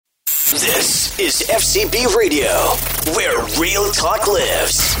This is FCB Radio, where real talk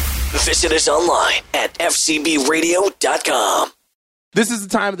lives. Visit us online at fcbradio.com. This is the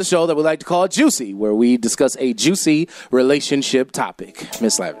time of the show that we like to call Juicy, where we discuss a juicy relationship topic.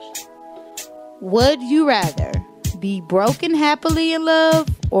 Miss Lavish. Would you rather be broken happily in love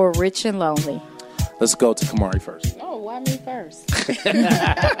or rich and lonely? Let's go to Kamari first. Oh, why me first?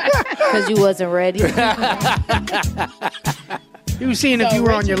 Because you wasn't ready. You were seeing if you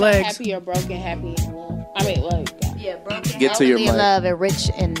were on your legs. Happy or broken, happy in love. I mean, like, Yeah, broken Get to your happily in mic. love and rich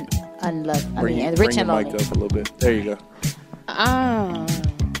and unloved. Bring Rich your and mic lonely. up a little bit. There you go.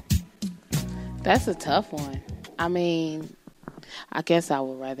 That's a tough one. I mean, I guess I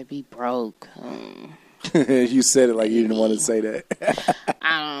would rather be broke. You said it like you didn't want to say that.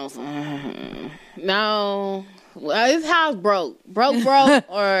 I don't. No. Well, it's house broke. Broke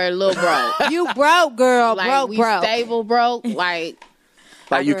or a little broke. You broke, girl. Like, we broke. stable broke. Like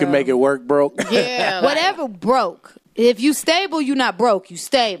You can make it work, broke. yeah. like, Whatever broke. If you stable, you not broke. You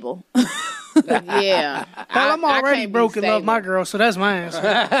stable. Yeah. Well, I'm I already can't be broke and love stable. my girl, so that's my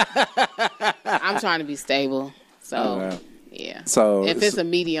answer. I'm trying to be stable. So, Okay. yeah. So If it's a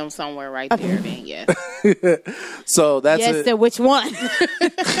medium somewhere right there, then yes. so that's Yes, it. then which one?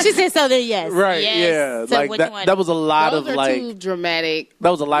 She said so. Then yes. Right, Yes. yeah. So Like which that, one? that was a lot Those of are too dramatic. that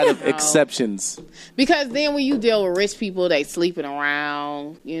was a lot of No. exceptions. Because then when you deal with rich people, they sleeping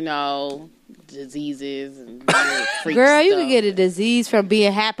around, diseases and weird freak Girl, you stuff. can get a disease from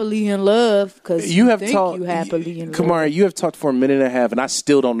being happily in love because You have think talked, you happily in love. Kamari, you have talked for a minute and a half, and I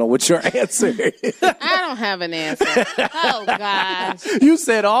still don't know what your answer is. I don't have an answer. Oh gosh. You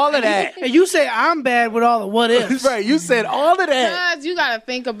said all of that. And you say I'm bad with all the what ifs. Right, you said all of that. Because you got to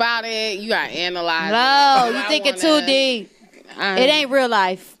think about it. You got to analyze No, it. you I thinking too wanna- deep. It ain't real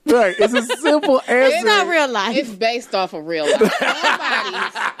life. Right, it's a simple answer. It's not real life. It's based off of real life.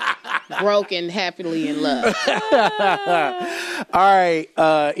 Nobody's broken happily in love. All right,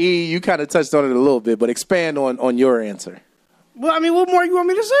 E, you kind of touched on it a little bit, but expand on your answer. Well, I mean, what more you want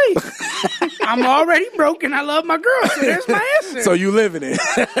me to say? I'm already broke and I love my girl, so there's my answer. So you live in it.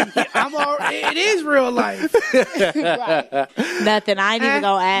 It is real life. Right. Nothing. I ain't even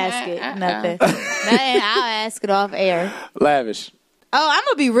gonna ask it. Nothing. I'll ask it off air. Lavish. Oh, I'm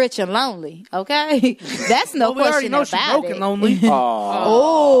gonna be rich and lonely. Okay, that's no We already question know about she's broke it. and lonely.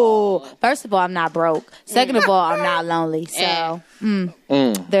 Oh, first of all, I'm not broke. Second of all, I'm not lonely. So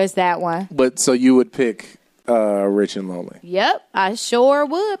there's that one. But so you would pick rich and lonely. Yep, I sure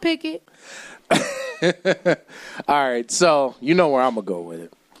would pick it. All right, so you know where I'm going to go with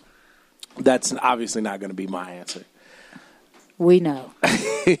it. That's obviously not going to be my answer. We know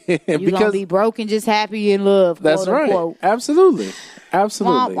you gonna because be broke and just happy in love. that's quote, right. unquote. Absolutely.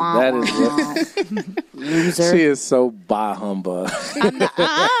 Absolutely. Wah, wah, That wah. is Loser. she is so bah humbug.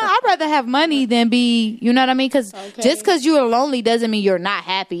 I'd rather have money than be, you know what I mean? Because just because you're lonely doesn't mean you're not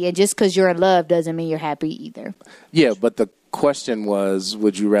happy. And just because you're in love doesn't mean you're happy either. Yeah, but the question was,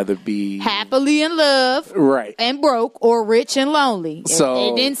 would you rather be Happily in love right? and broke or rich and lonely.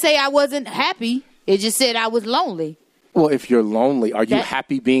 So- it didn't say I wasn't happy. It just said I was lonely. Well, if you're lonely, are you That-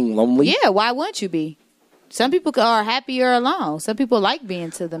 happy being lonely? Yeah, why wouldn't you be? Some people are happier alone. Some people like being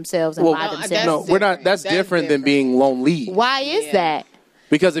to themselves and Well, by no, themselves. No, we're not. different. That's That's different than different. being lonely. Why is Yeah. that?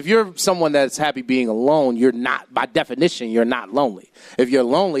 Because if you're someone that's happy being alone, you're not, by definition, you're not lonely. If you're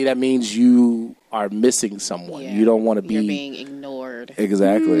lonely, that means you are missing someone. Yeah. You don't want to You're be. being ignored.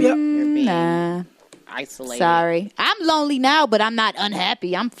 Exactly. Yep. You're being Nah. isolated. Sorry. I'm lonely now, but I'm not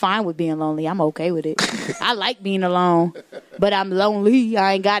unhappy. I'm fine with being lonely. I'm okay with it. I like being alone, but I'm lonely.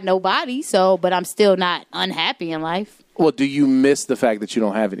 I ain't got nobody, but I'm still not unhappy in life. Well, do you miss the fact that you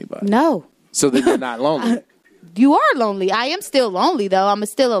don't have anybody? No. So then you're not lonely. You are lonely. I am still lonely, though. I'm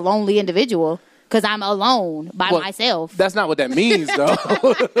still a lonely individual because I'm alone by Well, myself. That's not what that means, though.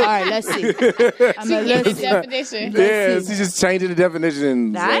 All right, let's see. Let's definition. Yeah, she's just changing the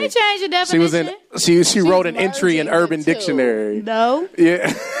definition. I ain't changed the She was definition. in. She wrote an entry in merging Urban the two. Dictionary. No.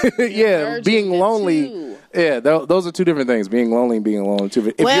 Yeah, yeah. merging Being the lonely. two. Yeah, those are two different things. Being lonely and being alone. Too.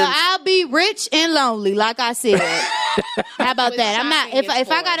 If Well, you're- I'll be rich and lonely, like I said. How about what that? I'm not. shopping If is I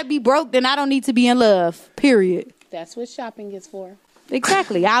for. gotta be broke, then I don't need to be in love. Period. That's what shopping is for.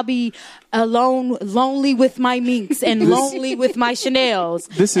 Exactly. I'll be alone, lonely with my minks, and lonely with my Chanels,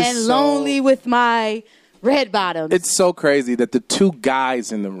 This is and so- lonely with my red bottoms. it's so crazy that the two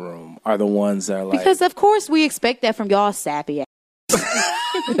guys in the room are the ones that are like. Because of course we expect that from y'all sappy ass.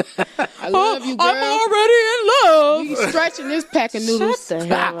 I love you, girl. I'm already in love. stretching this pack of noodles. Shut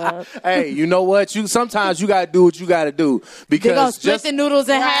the hell up. Hey, you know what? Sometimes you gotta do what you gotta do They're gonna because split the noodles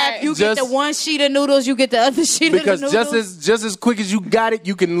in half. You get the one sheet of noodles, you get the other sheet of the because noodles. just as quick as you got it,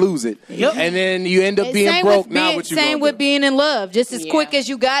 you can lose it, and then you end up being Same broke. with Now being- what you Same gonna with do? being in love. Just as quick as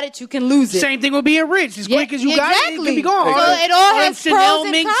you got it, you can lose it. Same thing with being rich. As quick as you got it, it can be gone. So it all has Chanel pros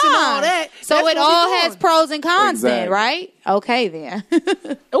and minks cons. and all that. So That's it what we all doing. has pros and cons then, Exactly. right? Okay then.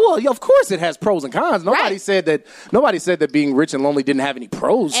 Well, yeah, of course it has pros and cons. Nobody Right. said that being rich and lonely didn't have any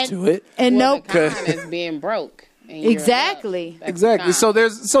pros to it. And Well, no, the con is being broke. and you're in love. Exactly. That's Exactly. the So con.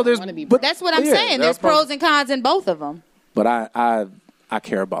 there's wanna be but broke. that's what I'm yeah, saying. there There's are pros and cons in both of them. But I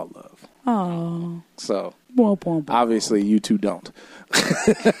care about love. Oh. So obviously you two don't.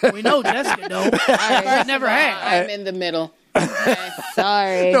 We know Jessica don't. I never had. I'm in the middle.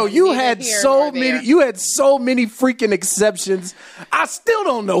 Sorry. No, you Neither had here so nor many. there. You had so many freaking exceptions. I still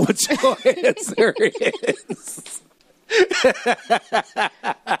don't know what your answer is.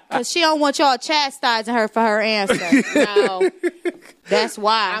 Because she don't want y'all chastising her for her answer. No, That's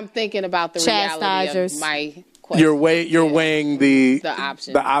why. I'm thinking about the reality Chastisers. of my question. You're weighing the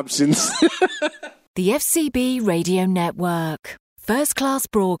options. The options. The FCB Radio Network. First class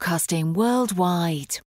broadcasting worldwide.